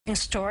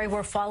Story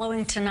we're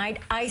following tonight.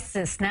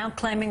 ISIS now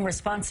claiming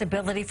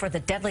responsibility for the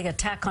deadly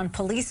attack on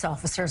police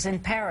officers in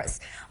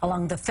Paris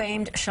along the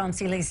famed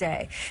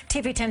Champs-Élysées.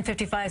 TV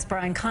 1055's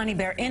Brian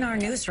Conybeare in our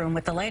newsroom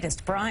with the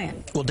latest.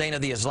 Brian. Well, Dana,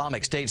 the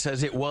Islamic State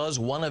says it was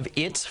one of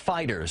its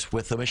fighters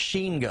with a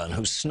machine gun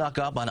who snuck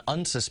up on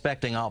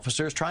unsuspecting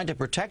officers trying to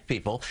protect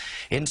people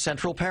in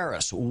central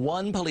Paris.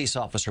 One police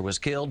officer was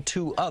killed,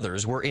 2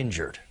 others were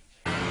injured.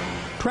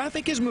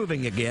 Traffic is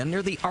moving again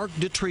near the Arc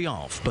de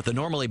Triomphe, but the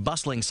normally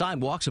bustling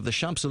sidewalks of the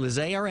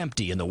Champs-Élysées are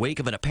empty in the wake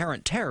of an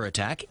apparent terror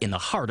attack in the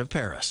heart of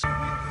Paris.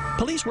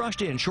 Police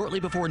rushed in shortly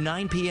before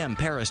 9 p.m.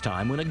 Paris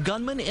time when a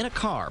gunman in a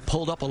car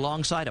pulled up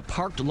alongside a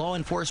parked law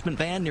enforcement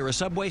van near a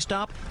subway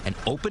stop and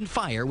opened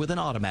fire with an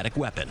automatic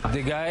weapon.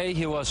 The guy,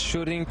 he was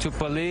shooting to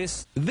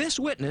police. This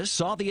witness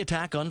saw the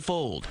attack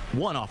unfold.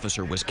 1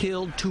 officer was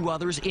killed, 2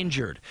 others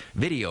injured.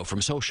 Video from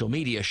social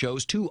media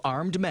shows 2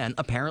 armed men,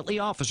 apparently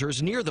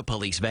officers, near the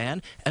police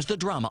van as the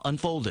drama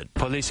unfolded.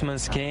 Policemen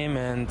came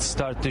and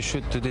started to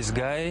shoot to this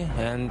guy,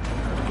 and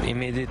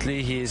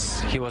immediately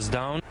he was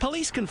down.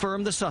 Police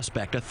confirmed the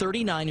suspect, a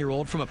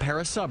 39-year-old from a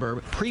Paris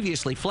suburb,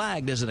 previously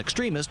flagged as an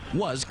extremist,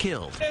 was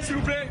killed.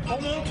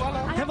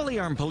 Heavily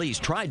armed police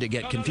tried to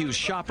get confused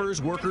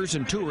shoppers, workers,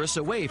 and tourists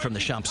away from the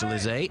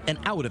Champs-Élysées and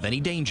out of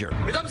any danger.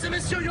 Mesdames et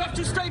messieurs, you have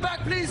to stay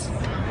back, please.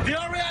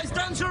 The area is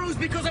dangerous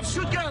because of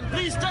shotgun.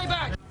 Please stay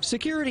back.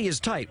 Security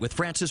is tight with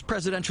France's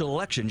presidential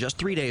election just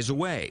 3 days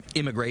away.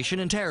 Immigration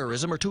and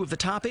terrorism are 2 of the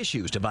top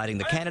issues dividing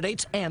the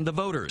candidates and the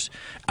voters.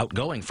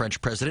 Outgoing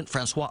French President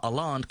François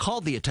Hollande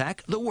called the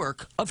attack the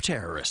work of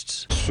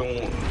terrorists.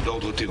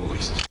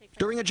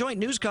 During a joint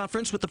news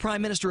conference with the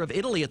Prime Minister of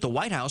Italy at the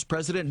White House,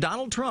 President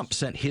Donald Trump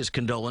sent his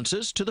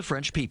condolences to the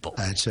French people.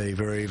 It's a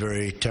very,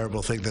 very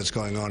terrible thing that's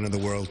going on in the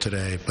world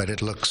today, but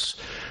it looks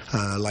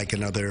like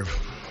another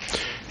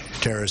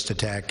terrorist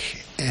attack,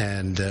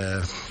 and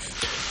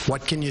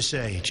what can you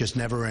say? It just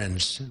never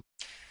ends.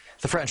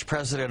 The French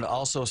president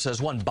also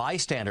says 1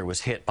 bystander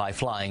was hit by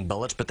flying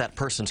bullets, but that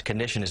person's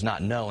condition is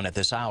not known at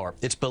this hour.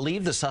 It's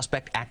believed the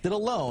suspect acted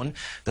alone,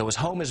 though his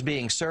home is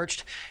being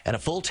searched, and a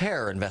full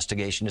terror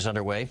investigation is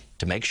underway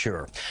to make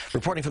sure.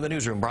 Reporting from the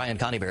newsroom, Brian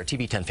Conybeare,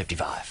 TV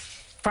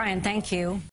 1055. Brian, thank you.